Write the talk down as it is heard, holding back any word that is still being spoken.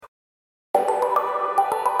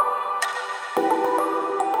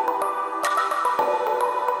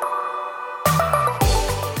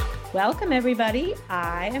Welcome, everybody.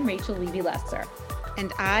 I am Rachel Levy-Lesser.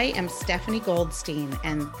 And I am Stephanie Goldstein,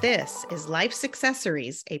 and this is Life's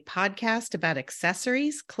Accessories, a podcast about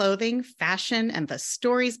accessories, clothing, fashion, and the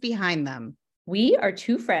stories behind them. We are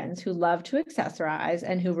two friends who love to accessorize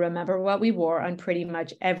and who remember what we wore on pretty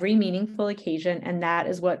much every meaningful occasion, and that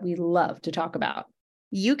is what we love to talk about.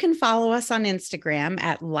 You can follow us on Instagram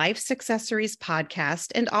at Life's Accessories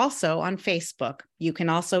Podcast and also on Facebook. You can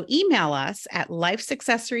also email us at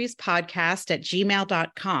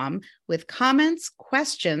lifesaccessoriespodcast@gmail.com with comments,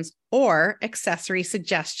 questions, or accessory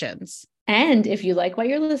suggestions. And if you like what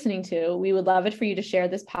you're listening to, we would love it for you to share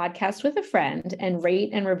this podcast with a friend and rate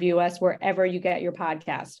and review us wherever you get your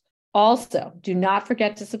podcast. Also, do not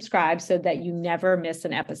forget to subscribe so that you never miss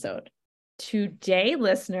an episode. Today,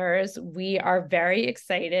 listeners, we are very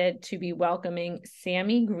excited to be welcoming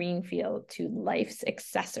Sami Greenfield to Life's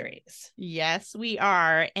Accessories. Yes, we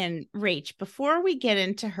are. And Rach, before we get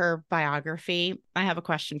into her biography, I have a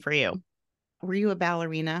question for you. Were you a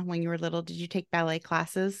ballerina when you were little? Did you take ballet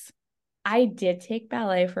classes? I did take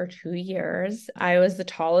ballet for 2 years. I was the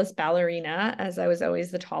tallest ballerina, as I was always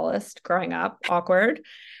the tallest growing up, awkward.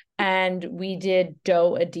 And we did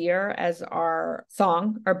Doe a Deer as our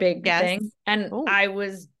song, our big thing. And I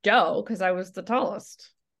was Doe because I was the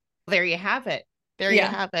tallest. There you have it. You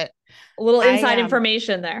have it. A little inside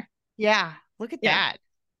information there. Yeah. Look at that.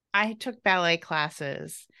 I took ballet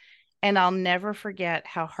classes and I'll never forget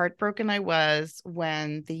how heartbroken I was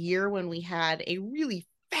when the year when we had a really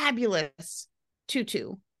fabulous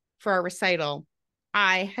tutu for our recital,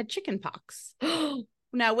 I had chicken pox.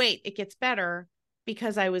 Now, wait, it gets better.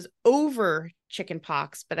 Because I was over chicken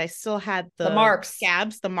pox, but I still had the marks,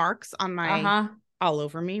 scabs, the marks on my, all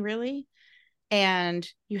over me, really. And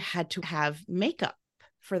you had to have makeup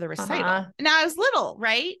for the recital. Now I was little,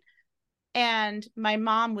 right? And my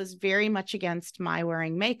mom was very much against my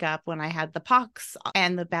wearing makeup when I had the pox,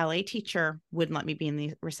 and the ballet teacher wouldn't let me be in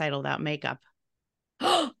the recital without makeup.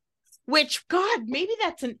 Which, God, maybe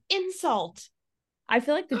that's an insult. I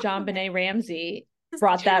feel like the JonBenet Ramsey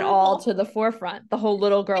brought that all to the forefront, the whole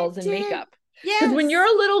little girls in makeup. Yes. Because when you're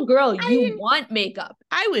a little girl, you want makeup.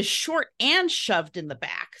 I was short and shoved in the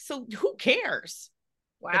back. So who cares?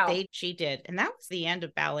 Wow. But she did. And that was the end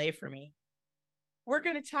of ballet for me. We're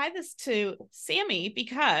going to tie this to Sami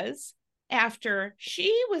because after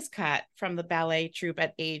she was cut from the ballet troupe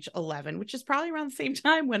at age 11, which is probably around the same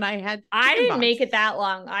time when I didn't make it that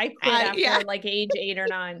long. I quit after like age 8 or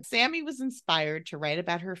 9. Sami was inspired to write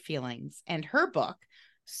about her feelings, and her book,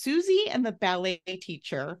 Susie and the Ballet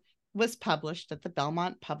Teacher, was published at the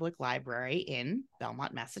Belmont Public Library in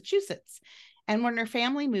Belmont, Massachusetts. And when her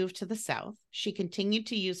family moved to the South, she continued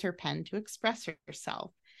to use her pen to express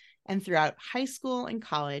herself. And throughout high school and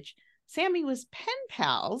college, Sami was pen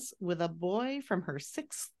pals with a boy from her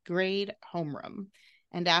 6th grade homeroom.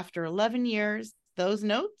 And after 11 years, those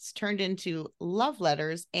notes turned into love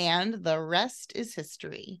letters, and the rest is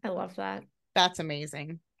history. I love that. That's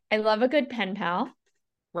amazing. I love a good pen pal.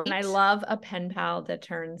 Right. And I love a pen pal that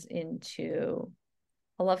turns into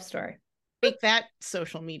a love story. Make that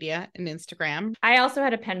social media and Instagram. I also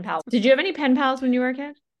had a pen pal. Did you have any pen pals when you were a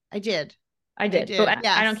kid? I did. But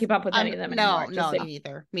yes. I don't keep up with any of them anymore. No, me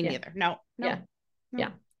neither. Me neither. No. Yeah.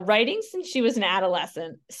 Writing since she was an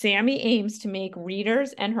adolescent, Sami aims to make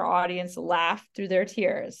readers and her audience laugh through their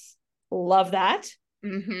tears. Love that.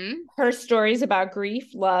 Mm-hmm. Her stories about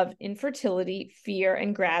grief, love, infertility, fear,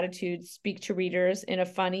 and gratitude speak to readers in a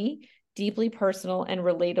funny, deeply personal, and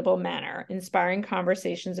relatable manner, inspiring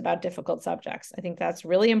conversations about difficult subjects. I think that's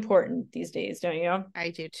really important these days, don't you?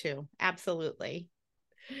 I do too. Absolutely.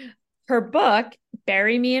 Her book,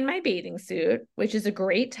 Bury Me in My Bathing Suit, which is a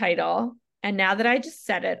great title. And now that I just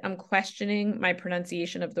said it, I'm questioning my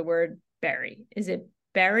pronunciation of the word bury. Is it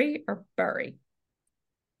bury or bury?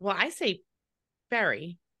 Well, I say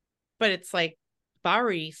bury, but it's like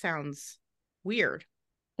bury sounds weird.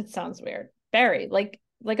 It sounds weird. Bury, like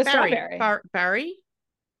a strawberry.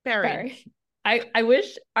 Bury. I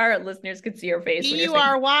wish our listeners could see your face.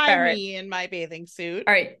 B-U-R-Y me in my bathing suit.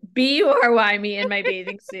 All right. B-U-R-Y me in my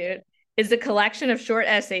bathing suit is a collection of short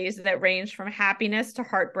essays that range from happiness to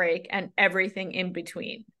heartbreak and everything in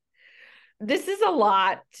between. This is a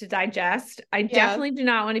lot to digest. I definitely do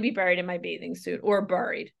not want to be buried in my bathing suit or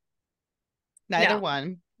buried. Neither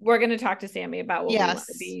one. We're going to talk to Sami about what we want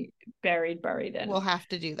to be buried in. We'll have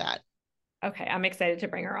to do that. Okay. I'm excited to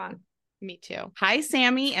bring her on. Me too. Hi,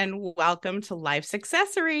 Sami, and welcome to Life's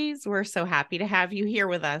Accessories. We're so happy to have you here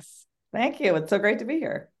with us. Thank you. It's so great to be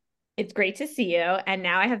here. It's great to see you. And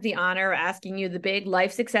now I have the honor of asking you the big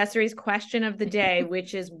Life's Accessories question of the day,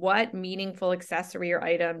 which is what meaningful accessory or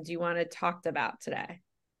item do you want to talk about today?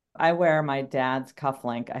 I wear my dad's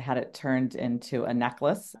cufflink. I had it turned into a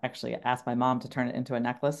necklace. Actually, I asked my mom to turn it into a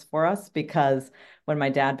necklace for us because when my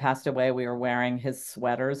dad passed away, we were wearing his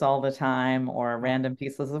sweaters all the time or random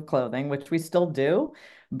pieces of clothing, which we still do.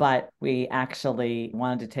 But we actually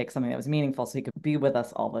wanted to take something that was meaningful so he could be with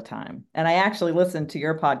us all the time. And I actually listened to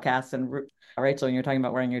your podcast, and Rachel, when you're talking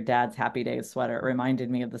about wearing your dad's Happy Days sweater, it reminded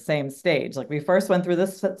me of the same stage. Like we first went through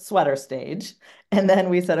this sweater stage, and then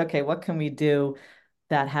we said, okay, what can we do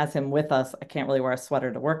that has him with us? I can't really wear a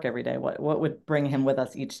sweater to work every day. What would bring him with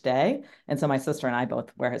us each day? And so my sister and I both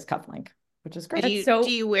wear his cufflink, which is great. Do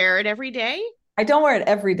you wear it every day? I don't wear it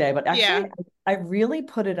every day, but actually I really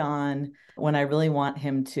put it on when I really want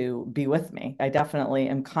him to be with me. I definitely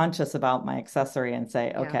am conscious about my accessory and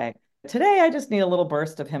say, okay, today I just need a little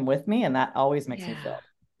burst of him with me. And that always makes me feel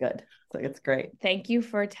good. So it's great. Thank you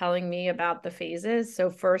for telling me about the phases. So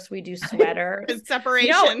first we do sweater. Separation.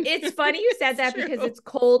 No, it's funny you said that because it's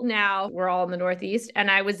cold now. We're all in the Northeast.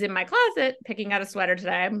 And I was in my closet picking out a sweater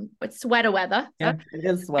today. It's sweater weather. Yeah, it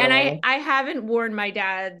is sweater and weather. I haven't worn my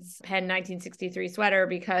dad's Penn 1963 sweater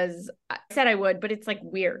because I said I would, but it's like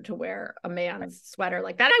weird to wear a man's sweater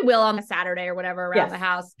like that. I will on a Saturday or whatever around the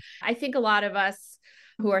house. I think a lot of us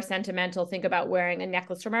who are sentimental think about wearing a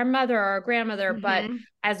necklace from our mother or our grandmother. But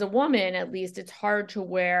as a woman, at least, it's hard to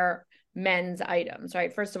wear men's items,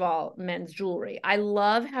 right? First of all, men's jewelry. I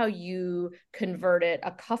love how you converted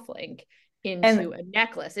a cufflink into a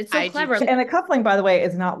necklace. It's so clever. And a cufflink, by the way,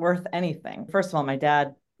 is not worth anything. First of all, my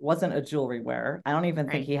dad wasn't a jewelry wearer. I don't even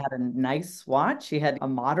think he had a nice watch. He had a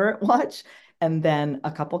moderate watch and then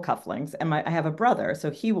a couple cufflinks. And I have a brother,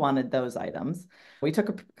 so he wanted those items. We took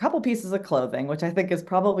a couple pieces of clothing, which I think is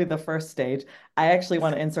probably the first stage. I actually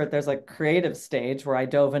want to insert, there's a creative stage where I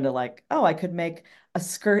dove into like, oh, I could make a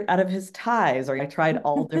skirt out of his ties, or I tried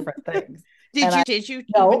all different things. Did you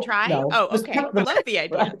even try? No. Oh, okay. I love the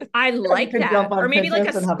idea. I like that. Or maybe like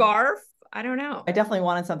a scarf. I don't know. I definitely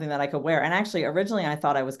wanted something that I could wear. And actually, originally, I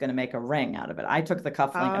thought I was going to make a ring out of it. I took the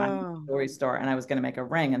cufflink and I went to the jewelry store and I was going to make a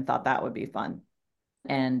ring and thought that would be fun.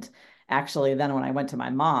 And actually, then when I went to my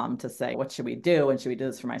mom to say, what should we do? And should we do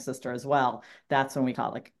this for my sister as well? That's when we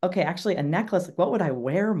thought like, okay, actually a necklace, like what would I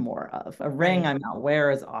wear more of? A ring I not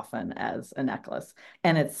wear as often as a necklace.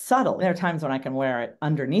 And it's subtle. There are times when I can wear it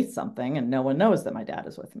underneath something and no one knows that my dad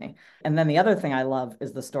is with me. And then the other thing I love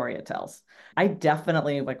is the story it tells. I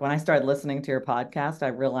definitely, like when I started listening to your podcast, I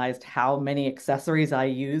realized how many accessories I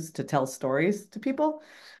use to tell stories to people.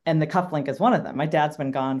 And the cufflink is one of them. My dad's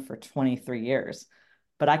been gone for 23 years.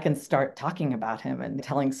 But I can start talking about him and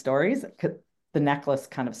telling stories. The necklace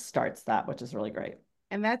kind of starts that, which is really great.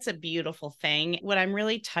 And that's a beautiful thing. What I'm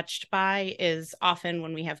really touched by is often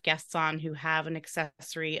when we have guests on who have an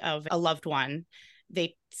accessory of a loved one,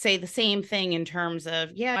 they say the same thing in terms of,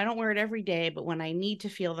 I don't wear it every day, but when I need to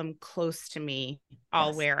feel them close to me,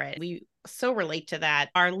 I'll wear it. We so relate to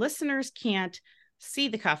that. Our listeners can't see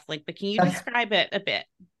the cufflink, but can you describe it a bit?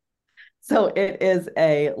 So it is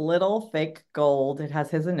a little fake gold. It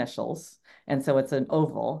has his initials. And so it's an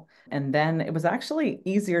oval. And then it was actually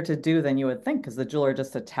easier to do than you would think because the jeweler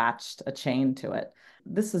just attached a chain to it.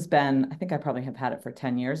 This has been, I think I probably have had it for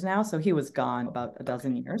 10 years now. So he was gone about a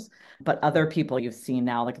dozen years. But other people you've seen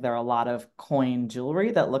now, like there are a lot of coin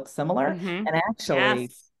jewelry that looks similar. And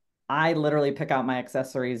actually, I literally pick out my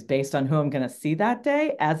accessories based on who I'm going to see that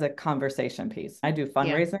day as a conversation piece. I do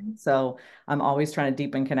fundraising, so I'm always trying to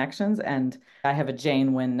deepen connections. And I have a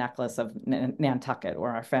Jane Wynn necklace of Nantucket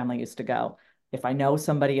where our family used to go. If I know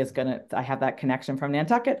somebody is going to, I have that connection from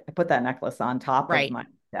Nantucket, I put that necklace on top of my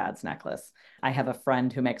dad's necklace. I have a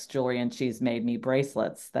friend who makes jewelry and she's made me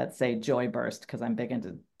bracelets that say Joy Burst because I'm big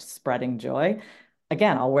into spreading joy.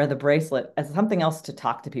 Again, I'll wear the bracelet as something else to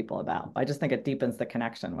talk to people about. I just think it deepens the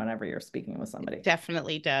connection whenever you're speaking with somebody. It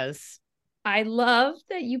definitely does. I love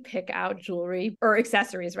that you pick out jewelry or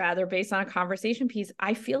accessories rather based on a conversation piece.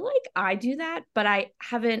 I feel like I do that, but I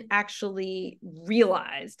haven't actually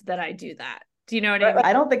realized that I do that. Do you know what I mean?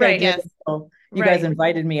 I don't think I did until you guys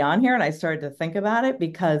invited me on here and I started to think about it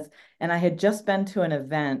and I had just been to an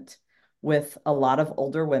event with a lot of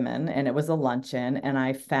older women and it was a luncheon and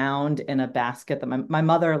I found in a basket that my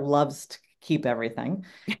mother loves to keep everything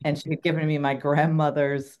and she had given me my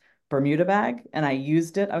grandmother's Bermuda bag and I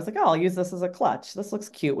used it. I was like, oh, I'll use this as a clutch. This looks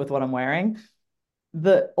cute with what I'm wearing.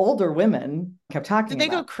 The older women kept talking. Did they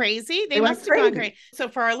go crazy? They must have gone crazy. So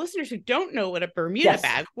for our listeners who don't know what a Bermuda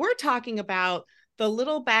bag, we're talking about the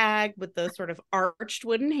little bag with the sort of arched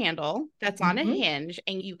wooden handle that's on a hinge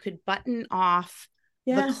and you could button off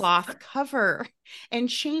the cloth cover and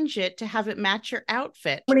change it to have it match your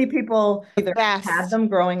outfit. Many people either had them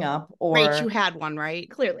growing up or Rach, you had one, right?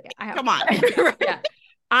 Clearly. Come on.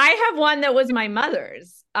 I have one that was my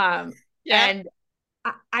mother's. Yeah. And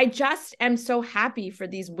I just am so happy for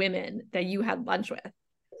these women that you had lunch with.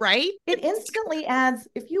 Right? It instantly adds,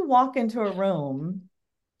 if you walk into a room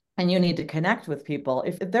and you need to connect with people,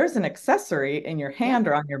 if there's an accessory in your hand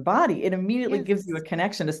or on your body, it immediately gives you a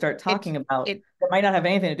connection to start talking about that might not have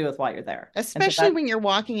anything to do with why you're there. Especially when you're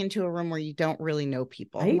walking into a room where you don't really know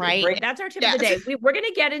people, right? That's our tip of the day. We're going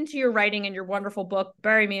to get into your writing and your wonderful book,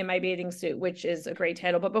 Bury Me in My Bathing Suit, which is a great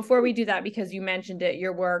title. But before we do that, because you mentioned it,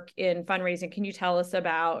 your work in fundraising, can you tell us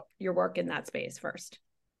about your work in that space first?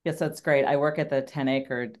 Yes, that's great. I work at the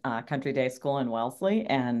 10-acre country day school in Wellesley,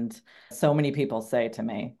 and so many people say to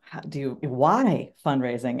me, why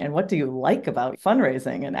fundraising? And what do you like about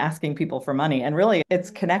fundraising and asking people for money? And really, it's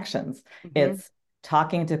connections. Mm-hmm. It's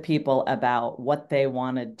talking to people about what they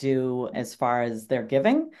want to do as far as their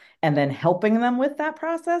giving and then helping them with that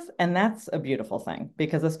process. And that's a beautiful thing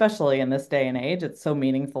because especially in this day and age, it's so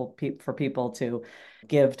meaningful for people to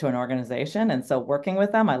give to an organization. And so working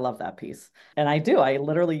with them, I love that piece. And I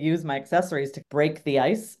literally use my accessories to break the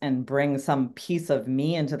ice and bring some piece of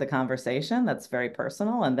me into the conversation that's very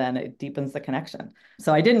personal, and then it deepens the connection.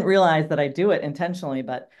 So I didn't realize that I do it intentionally,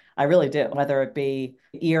 but I really do, whether it be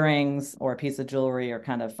earrings or a piece of jewelry or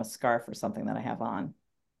kind of a scarf or something that I have on.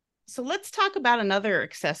 So let's talk about another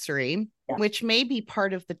accessory, which may be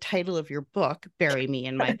part of the title of your book, Bury Me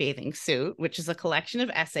in My Bathing Suit, which is a collection of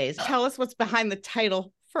essays. Tell us what's behind the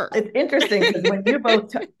title first. It's interesting because when you both,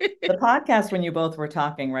 the podcast, when you both were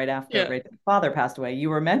talking right after Rachel's father passed away, you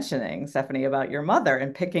were mentioning, Stephanie, about your mother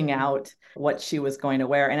and picking out what she was going to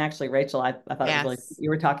wear. And actually, Rachel, I thought it was really, you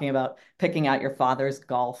were talking about picking out your father's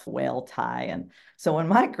golf whale tie. And so when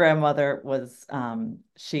my grandmother was,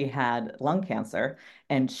 she had lung cancer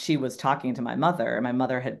and she was talking to my mother, and my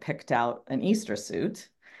mother had picked out an Easter suit.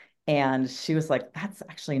 And she was like, that's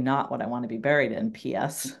actually not what I want to be buried in.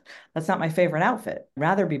 P.S. That's not my favorite outfit. I'd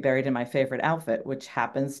rather be buried in my favorite outfit, which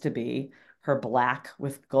happens to be her black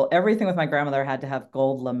with gold. Everything with my grandmother had to have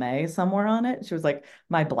gold lame somewhere on it. She was like,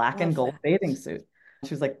 my black and gold bathing suit.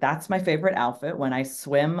 She was like, that's my favorite outfit. When I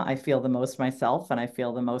swim, I feel the most myself and I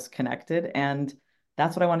feel the most connected. And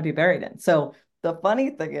that's what I want to be buried in. So the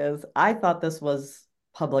funny thing is, I thought this was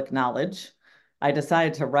public knowledge. I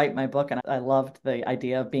decided to write my book and I loved the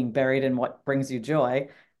idea of being buried in what brings you joy.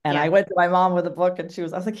 And I went to my mom with a book and I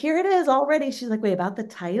was like, here it is already. She's like, wait, about the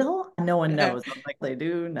title? No one knows. I'm like, they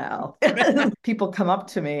do now. People come up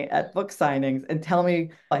to me at book signings and tell me,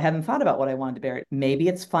 I hadn't thought about what I wanted to bury. Maybe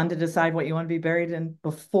it's fun to decide what you want to be buried in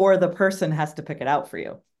before the person has to pick it out for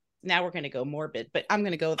you. Now we're going to go morbid, but I'm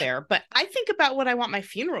going to go there. But I think about what I want my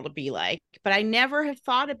funeral to be like, but I never have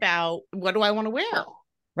thought about what do I want to wear?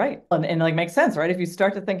 Right. And like makes sense, right? If you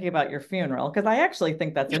start to thinking about your funeral, because I actually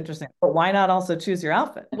think that's interesting, but why not also choose your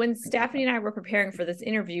outfit? When Stephanie and I were preparing for this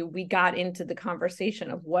interview, we got into the conversation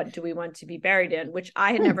of what do we want to be buried in, which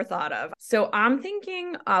I had never thought of. So I'm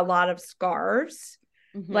thinking a lot of scarves,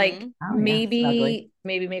 like maybe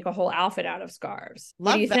make a whole outfit out of scarves.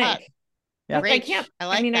 Love what do you that. think? Yeah. I can't.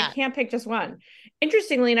 I can't pick just one.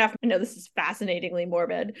 Interestingly enough, I know this is fascinatingly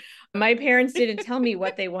morbid. My parents didn't tell me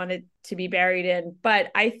what they wanted to be buried in,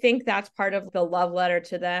 but I think that's part of the love letter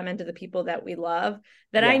to them and to the people that we love,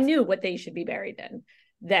 that I knew what they should be buried in.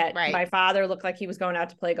 That my father looked like he was going out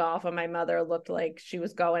to play golf and my mother looked like she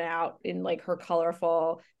was going out in like her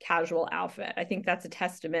colorful, casual outfit. I think that's a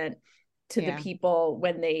testament to the people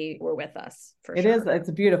when they were with us. It is. It's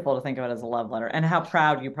beautiful to think of it as a love letter, and how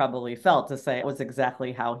proud you probably felt to say it was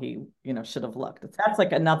exactly how he, should have looked. That's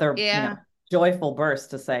like another, joyful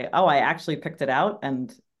burst to say, oh, I actually picked it out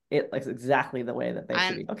and it looks exactly the way that they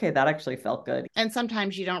should be. Okay, that actually felt good. And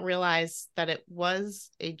sometimes you don't realize that it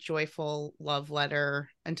was a joyful love letter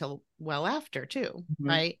until well after too,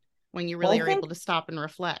 right? When you really are able to stop and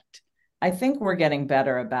reflect. I think we're getting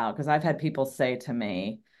better about, because I've had people say to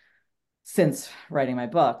me, since writing my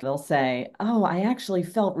book, they'll say, oh, I actually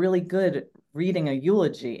felt really good reading a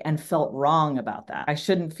eulogy and felt wrong about that. I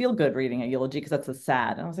shouldn't feel good reading a eulogy because that's a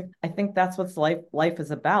sad. And I was like, I think that's what life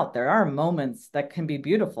is about. There are moments that can be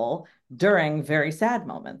beautiful during very sad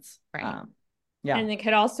moments. Right. And it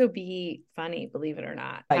could also be funny, believe it or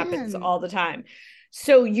not. It happens all the time.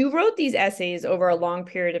 So you wrote these essays over a long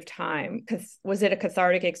period of time. Was it a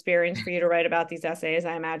cathartic experience for you to write about these essays?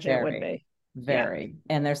 I imagine it would be. Very.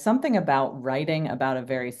 And there's something about writing about a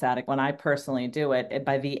very sad, when I personally do it,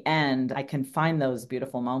 by the end, I can find those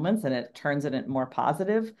beautiful moments and it turns it more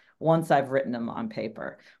positive once I've written them on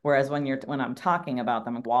paper. Whereas when I'm talking about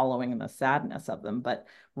them, I'm wallowing in the sadness of them, but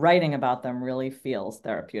writing about them really feels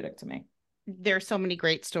therapeutic to me. There's so many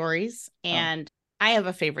great stories. And I have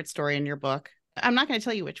a favorite story in your book. I'm not going to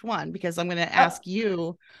tell you which one because I'm going to ask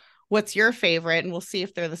you what's your favorite and we'll see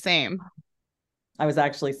if they're the same. I was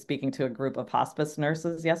actually speaking to a group of hospice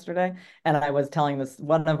nurses yesterday, and I was telling this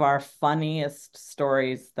one of our funniest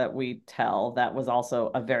stories that we tell that was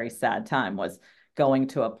also a very sad time was going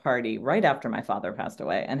to a party right after my father passed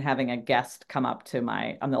away and having a guest come up to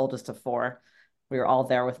I'm the oldest of four. We were all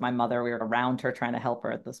there with my mother. We were around her trying to help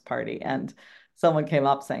her at this party. And someone came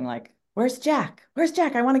up saying like, "Where's Jack? Where's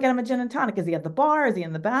Jack? I want to get him a gin and tonic. Is he at the bar? Is he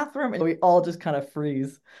in the bathroom?" And we all just kind of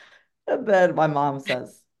freeze. And then my mom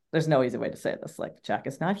says, "There's no easy way to say this. Like, Jack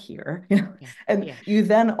is not here." And you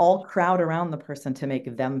then all crowd around the person to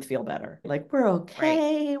make them feel better. Like, we're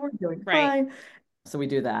okay. We're doing fine. So we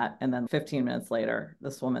do that. And then 15 minutes later,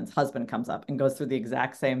 this woman's husband comes up and goes through the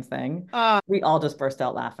exact same thing. We all just burst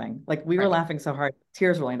out laughing. Like we were laughing so hard,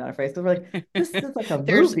 tears rolling down our face. We're like, this is like a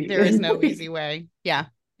movie. There is no easy way. Yeah,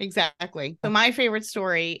 exactly. So my favorite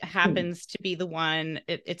story happens to be the one,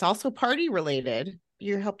 it's also party related.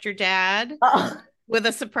 You helped your dad with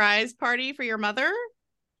a surprise party for your mother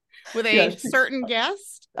with a certain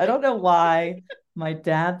guest. I don't know why my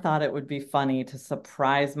dad thought it would be funny to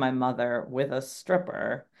surprise my mother with a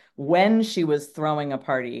stripper when she was throwing a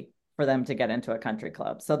party for them to get into a country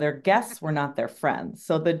club. So their guests were not their friends.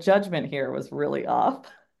 So the judgment here was really off.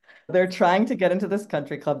 They're trying to get into this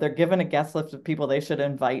country club. They're given a guest list of people they should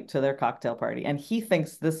invite to their cocktail party. And he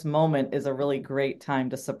thinks this moment is a really great time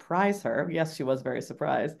to surprise her. Yes, she was very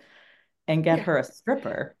surprised. And get her a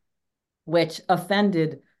stripper, which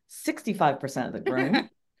offended 65% of the groom.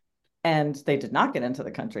 And they did not get into the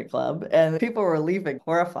country club. And people were leaving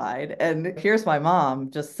horrified. And here's my mom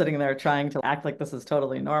just sitting there trying to act like this is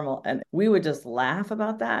totally normal. And we would just laugh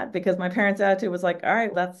about that because my parents' attitude was like, all right,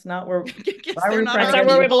 that's not where, that's not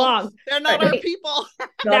where we belong. They're not our people.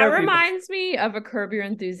 That reminds me of a Curb Your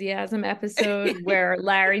Enthusiasm episode where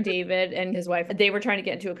Larry David and his wife, they were trying to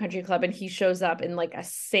get into a country club and he shows up in like a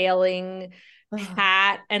sailing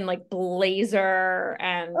hat and like blazer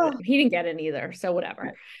and he didn't get in either. So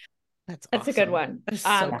whatever. That's awesome. A good one.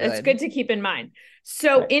 It's good to keep in mind.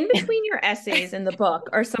 So in between your essays in the book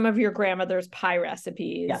are some of your grandmother's pie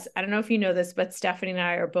recipes. Yes. I don't know if you know this, but Stephanie and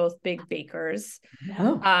I are both big bakers.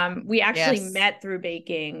 We actually met through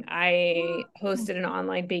baking. I hosted an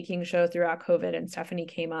online baking show throughout COVID and Stephanie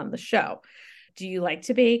came on the show. Do you like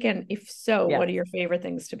to bake? And if so, what are your favorite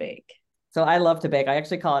things to bake? So I love to bake. I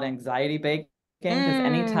actually call it anxiety baking because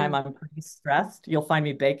anytime I'm pretty stressed, you'll find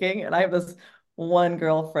me baking. And I have this one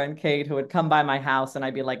girlfriend, Kate, who would come by my house and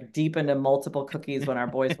I'd be like deep into multiple cookies when our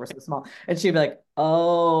boys were so small. And she'd be like,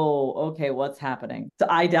 "Oh, okay, what's happening?" So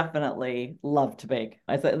I definitely love to bake.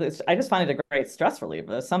 I just find it a great stress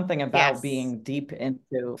reliever. There's something about being deep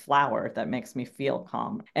into flour that makes me feel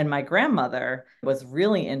calm. And my grandmother was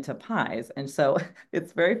really into pies. And so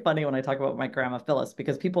it's very funny when I talk about my grandma Phyllis,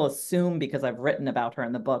 because people assume because I've written about her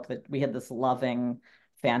in the book that we had this loving,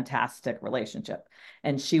 fantastic relationship.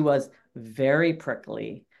 And she was very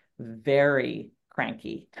prickly, very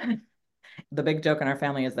cranky. The big joke in our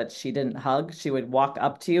family is that she didn't hug. She would walk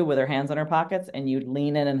up to you with her hands in her pockets and you'd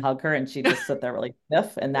lean in and hug her and she'd just sit there really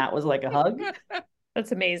stiff. And that was like a hug.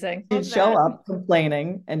 That's amazing. She'd show up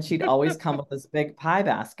complaining and she'd always come with this big pie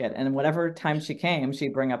basket. And whatever time she came,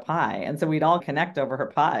 she'd bring a pie. And so we'd all connect over her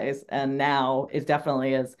pies. And now it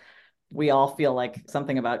definitely is, we all feel like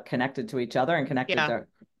something about connected to each other and connected to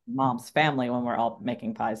mom's family when we're all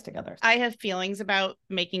making pies together. I have feelings about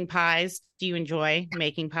making pies. Do you enjoy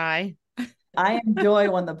making pie? I enjoy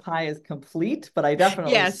when the pie is complete, but I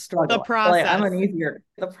definitely struggle. The process.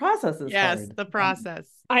 The process is hard. The process.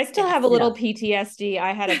 I still have a little PTSD.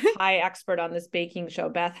 I had a pie expert on this baking show,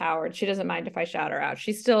 Beth Howard. She doesn't mind if I shout her out.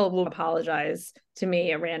 She still will apologize to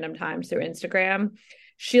me at random times through Instagram.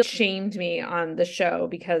 She shamed me on the show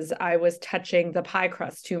because I was touching the pie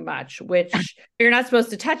crust too much, which you're not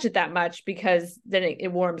supposed to touch it that much because then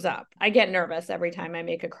it warms up. I get nervous every time I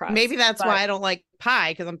make a crust. Maybe that's why I don't like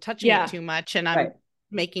pie, because I'm touching it too much and I'm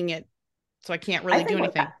making it so I can't really do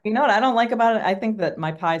anything. You know what I don't like about it? I think that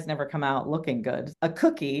my pies never come out looking good. A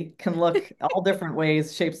cookie can look all different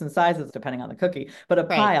ways, shapes and sizes, depending on the cookie. But a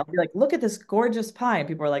pie, I'll be like, look at this gorgeous pie. And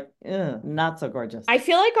people are like, not so gorgeous. I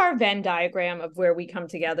feel like our Venn diagram of where we come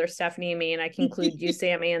together, Stephanie and me, and I can include you,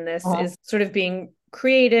 Sami, in this, is sort of being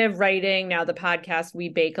creative, writing. Now the podcast, we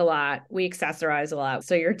bake a lot. We accessorize a lot.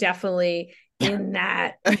 So you're definitely in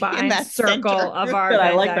that combined circle of our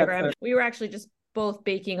Venn diagram. We were actually just both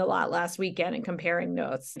baking a lot last weekend and comparing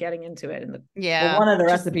notes, getting into it. Well, one of the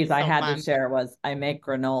recipes I had to share was I make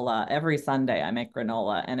granola every Sunday. I make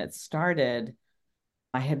granola, and it started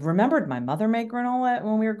I had remembered my mother made granola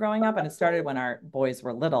when we were growing up, and it started when our boys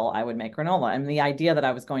were little. I would make granola, and the idea that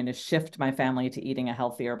I was going to shift my family to eating a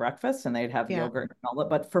healthier breakfast and they'd have Yeah. yogurt and granola.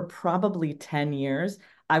 But for probably 10 years,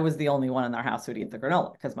 I was the only one in their house who'd eat the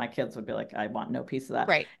granola because my kids would be like, I want no piece of that.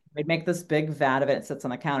 Right. They'd make this big vat of it. It sits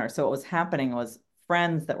on the counter. So what was happening was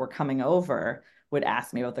friends that were coming over would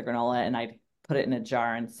ask me about the granola, and I'd put it in a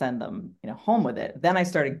jar and send them, home with it. Then I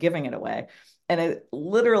started giving it away. And it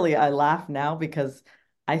literally, I laugh now because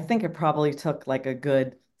I think it probably took like a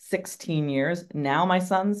good 16 years. Now my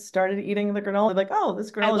sons started eating the granola. They're like, oh,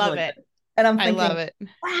 this granola is really good. And I'm thinking, I love it.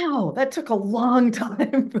 Wow, that took a long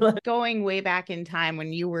time. Going way back in time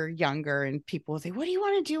when you were younger and people would say, what do you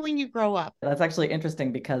want to do when you grow up? That's actually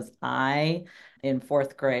interesting because in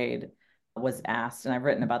fourth grade, was asked, and I've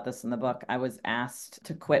written about this in the book, I was asked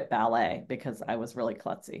to quit ballet because I was really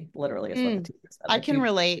klutzy, literally is what the teacher said. I can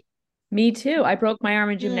relate. Me too. I broke my arm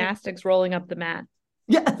in gymnastics rolling up the mat.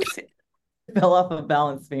 Yes. Fell off a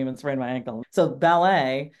balance beam and sprained my ankle. So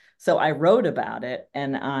ballet, so I wrote about it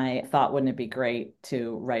and I thought, wouldn't it be great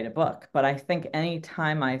to write a book? But I think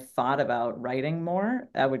anytime I thought about writing more,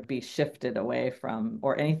 I would be shifted away from,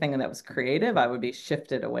 or anything that was creative, I would be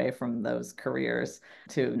shifted away from those careers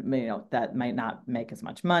to, that might not make as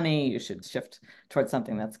much money. You should shift towards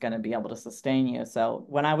something that's going to be able to sustain you. So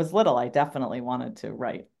when I was little, I definitely wanted to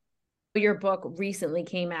write. Your book recently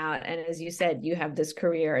came out, and as you said, you have this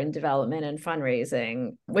career in development and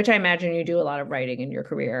fundraising, which I imagine you do a lot of writing in your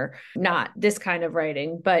career, not this kind of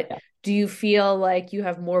writing, but do you feel like you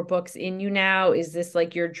have more books in you now? Is this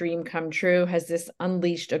like your dream come true? Has this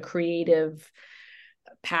unleashed a creative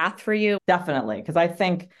path for you? Definitely, because I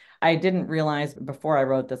think I didn't realize before I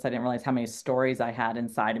wrote this, I didn't realize how many stories I had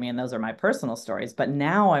inside of me, and those are my personal stories. But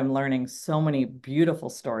now I'm learning so many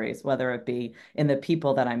beautiful stories, whether it be in the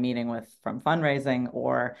people that I'm meeting with from fundraising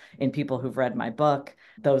or in people who've read my book.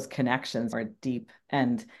 Those connections are deep.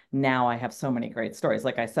 And now I have so many great stories.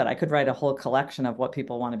 Like I said, I could write a whole collection of what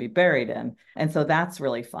people want to be buried in. And so that's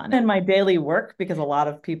really fun. And my daily work, because a lot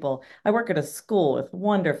of people, I work at a school with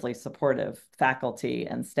wonderfully supportive faculty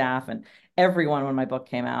and staff, and everyone, when my book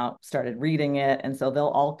came out, started reading it. And so they'll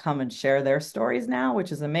all come and share their stories now,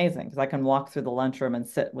 which is amazing because I can walk through the lunchroom and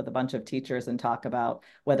sit with a bunch of teachers and talk about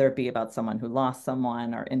whether it be about someone who lost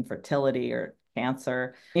someone or infertility or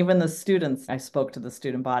cancer. Even the students, I spoke to the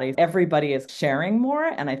student body. Everybody is sharing more.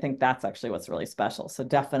 And I think that's actually what's really special. So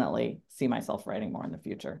definitely see myself writing more in the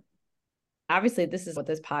future. Obviously, this is what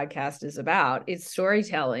this podcast is about. It's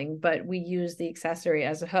storytelling, but we use the accessory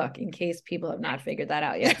as a hook in case people have not figured that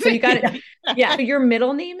out yet. So you got it. Yeah. Your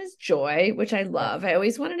middle name is Joy, which I love. I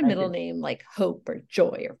always wanted a middle name like Hope or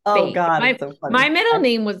Joy or Faith. Oh, God. My middle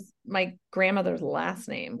name was my grandmother's last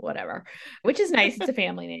name, whatever, which is nice. It's a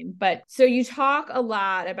family name. But so you talk a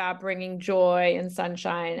lot about bringing joy and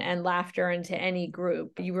sunshine and laughter into any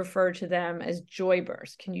group. You refer to them as joy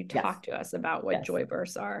bursts. Can you talk to us about what joy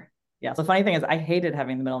bursts are? Yeah. So the funny thing is I hated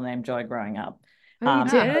having the middle name Joy growing up. Oh, you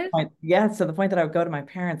did? To the point that I would go to my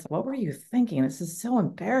parents, what were you thinking? This is so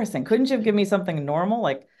embarrassing. Couldn't you give me something normal?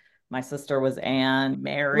 Like my sister was Anne,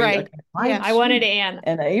 Mary. Right. I wanted Anne.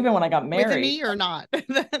 And even when I got married. With an E or not?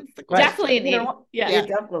 Definitely an E. Yeah,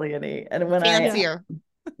 definitely an E. And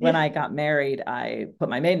when I got married, I put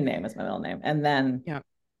my maiden name as my middle name. And then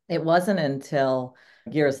it wasn't until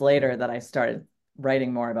years later that I started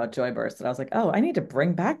writing more about Joyburst that I was like, oh, I need to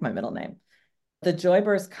bring back my middle name. The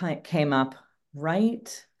Joyburst came up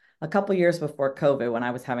right a couple years before COVID when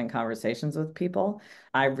I was having conversations with people.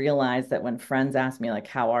 I realized that when friends asked me, like,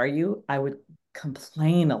 how are you? I would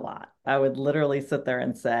complain a lot. I would literally sit there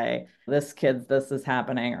and say, this is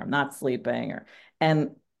happening, or I'm not sleeping,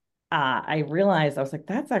 and I realized, I was like,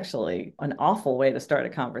 that's actually an awful way to start a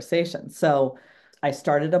conversation. So I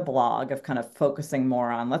started a blog of kind of focusing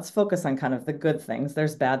more on, let's focus on kind of the good things.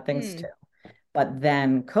 There's bad things too. But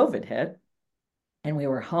then COVID hit and we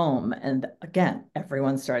were home. And again,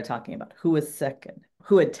 everyone started talking about who was sick and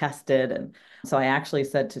who had tested. And so I actually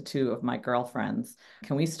said to two of my girlfriends,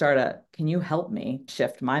 can you help me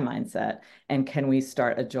shift my mindset? And can we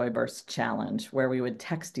start a Joyburst challenge where we would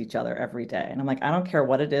text each other every day? And I'm like, I don't care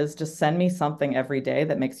what it is. Just send me something every day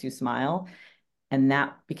that makes you smile. And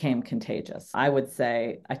that became contagious. I would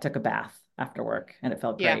say I took a bath after work and it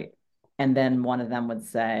felt great. And then one of them would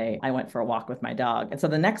say, I went for a walk with my dog. And so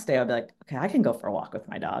the next day I'd be like, okay, I can go for a walk with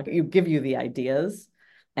my dog. You give you the ideas.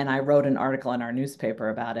 And I wrote an article in our newspaper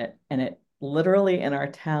about it. And it literally in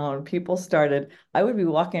our town, I would be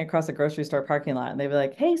walking across a grocery store parking lot and they'd be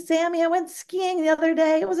like, hey, Sammy, I went skiing the other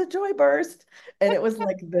day. It was a joy burst. And it was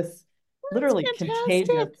like this literally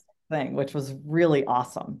contagious thing, which was really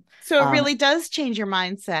awesome. So it really does change your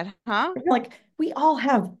mindset, huh? Like we all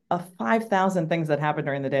have 5,000 things that happen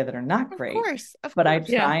during the day that are not great. Of but I course.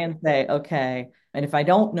 try and say, okay. And if I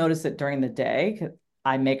don't notice it during the day,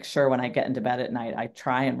 I make sure when I get into bed at night, I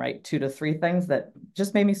try and write 2 to 3 things that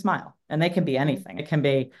just made me smile. And they can be anything. It can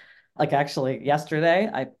be like, actually yesterday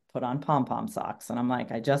I put on pom-pom socks and I'm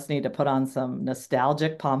like, I just need to put on some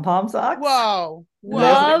nostalgic pom-pom socks. Whoa.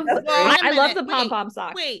 Love. Whoa. I love the pom-pom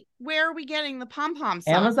socks. Wait, where are we getting the pom-pom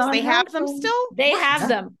socks? Amazon they have them still? They have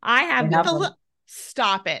them. I have them.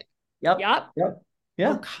 Stop it. Yep. Yeah.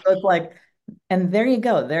 Oh, so it's like, and there you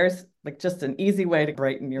go. There's like just an easy way to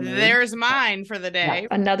brighten your mood. There's mine for the day. Yeah,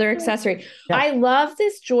 another accessory. Yeah. I love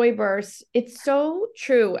this joy burst. It's so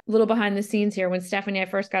true. A little behind the scenes here. When Stephanie and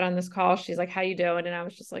I first got on this call, she's like, how you doing? And I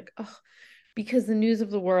was just like, oh, because the news of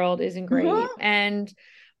the world isn't great. And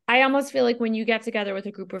I almost feel like when you get together with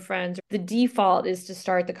a group of friends, the default is to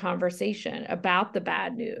start the conversation about the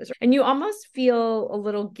bad news. And you almost feel a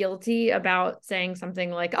little guilty about saying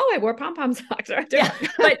something like, oh, I wore pom-pom socks.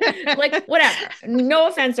 But like, whatever. No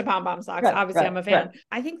offense to pom-pom socks. Obviously, I'm a fan.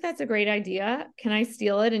 I think that's a great idea. Can I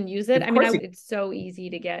steal it and use it? I mean, it's so easy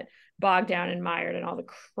to get bogged down and mired in all the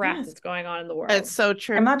crap that's going on in the world. It's so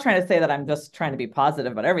true. I'm not trying to say that I'm just trying to be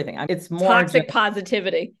positive about everything. It's more toxic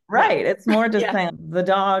positivity. Right. It's more just saying the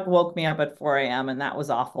dog woke me up at 4 a.m. and that was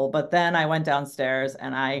awful. But then I went downstairs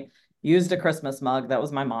and I used a Christmas mug that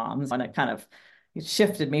was my mom's, and it kind of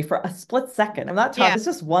shifted me for a split second. I'm not talking, it's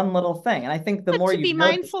just one little thing. And I think the more you be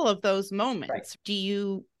mindful of those moments. Do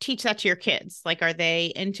you teach that to your kids? Like, are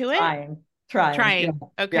they into it? Trying. Yeah.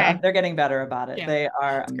 Okay. Yeah, they're getting better about it. They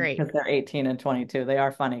are. That's great. Because they're 18 and 22. They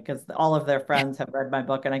are funny because all of their friends have read my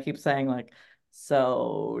book. And I keep saying like,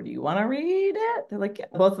 so do you want to read it? They're like,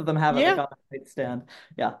 both of them have it like on the nightstand.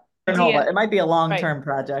 Yeah. It might be a long-term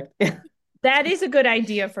project. That is a good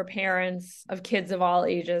idea for parents of kids of all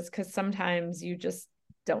ages, because sometimes you just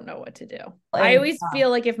don't know what to do. I always feel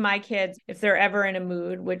like if my kids, if they're ever in a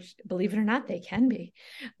mood, which believe it or not, they can be,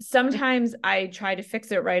 sometimes I try to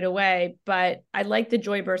fix it right away. But I like the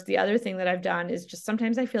joy burst. The other thing that I've done is just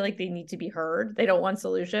sometimes I feel like they need to be heard. They don't want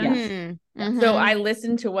solutions. So I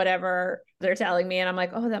listen to whatever they're telling me and I'm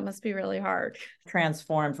like, oh, that must be really hard.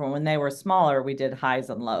 Transformed from when they were smaller, we did highs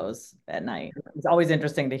and lows at night. It's always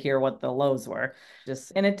interesting to hear what the lows were.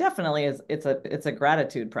 And it definitely is, it's a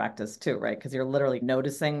gratitude practice too, right? Because you're literally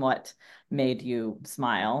noticing what made you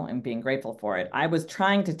smile and being grateful for it. I was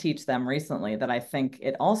trying to teach them recently that I think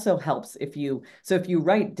it also helps if you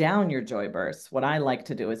write down your joy bursts. What I like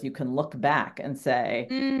to do is you can look back and say,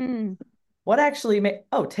 what actually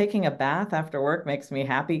taking a bath after work makes me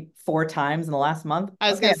happy 4 times in the last month. I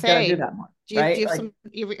was going to say, do that more.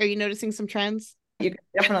 Are you noticing some trends? You can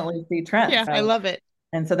definitely see trends. Yeah, I love it.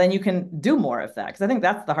 And so then you can do more of that. Because I think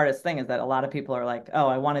that's the hardest thing, is that a lot of people are like, oh,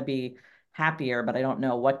 I want to be happier, but I don't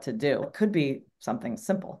know what to do. It could be something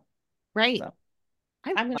simple. Right. So.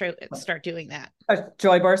 I'm going to start doing that.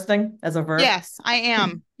 Joy bursting as a verb? Yes, I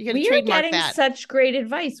am. We are getting such great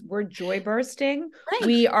advice. We're joy bursting. Right.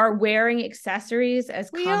 We are wearing accessories as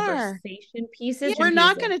conversation pieces. We're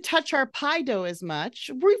not going to touch our pie dough as much.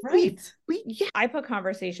 I put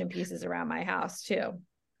conversation pieces around my house too.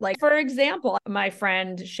 Like, for example, my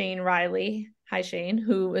friend Shane Riley, hi Shane,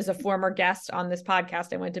 who is a former guest on this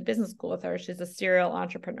podcast. I went to business school with her. She's a serial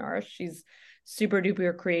entrepreneur. She's super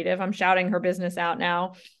duper creative. I'm shouting her business out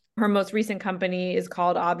now. Her most recent company is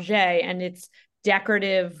called Objet, and it's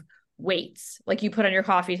decorative weights, like you put on your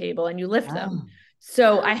coffee table and you lift them.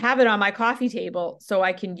 So I have it on my coffee table so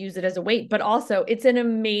I can use it as a weight, but also it's an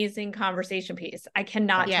amazing conversation piece. I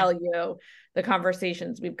cannot tell you the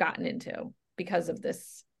conversations we've gotten into because of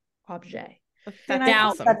this Objet. And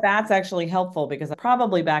I think that's actually helpful, because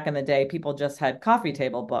probably back in the day, people just had coffee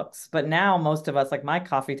table books. But now most of us, like my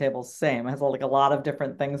coffee table's same. It has like a lot of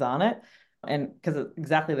different things on it. And because it's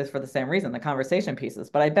exactly this for the same reason, the conversation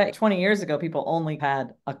pieces. But I bet 20 years ago, people only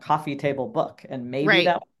had a coffee table book, and maybe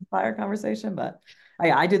that would inspire conversation. But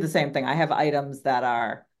I do the same thing. I have items that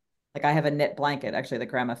are like, I have a knit blanket, actually, that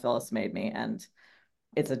Grandma Phyllis made me. And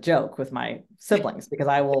it's a joke with my siblings, because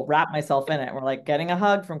I will wrap myself in it. And we're like getting a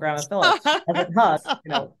hug from Grandma Phyllis as a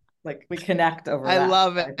hug, like we connect over that. I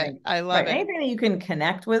love it. I love it. Anything that you can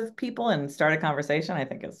connect with people and start a conversation, I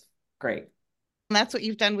think is great. And that's what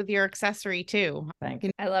you've done with your accessory too. Thank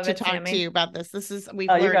you. I love it, to talk Sami. to you about this. This is, you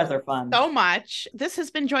guys are fun. So much. This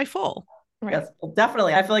has been joyful. Right. Yes, well,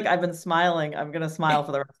 definitely. I feel like I've been smiling. I'm going to smile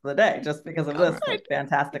for the rest of the day just because of this like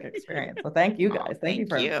fantastic experience. So thank you guys. Thank you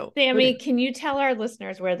for Sami, can you tell our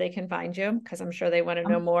listeners where they can find you? Because I'm sure they want to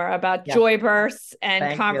know more about yes. joy bursts and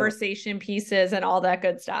Thank conversation pieces and all that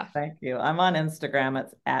good stuff. Thank you. I'm on Instagram.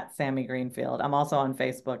 It's at Sami Greenfield. I'm also on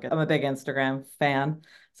Facebook. I'm a big Instagram fan,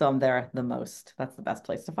 so I'm there the most. That's the best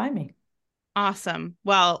place to find me. Awesome.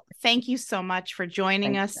 Well, thank you so much for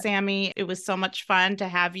joining us, Sami. It was so much fun to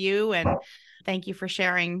have you. And thank you for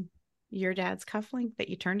sharing your dad's cufflink that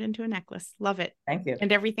you turned into a necklace. Love it. Thank you.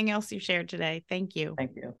 And everything else you shared today. Thank you.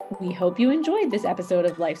 Thank you. We hope you enjoyed this episode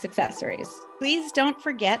of Life's Accessories. Please don't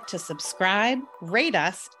forget to subscribe, rate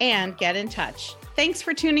us, and get in touch. Thanks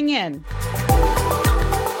for tuning in.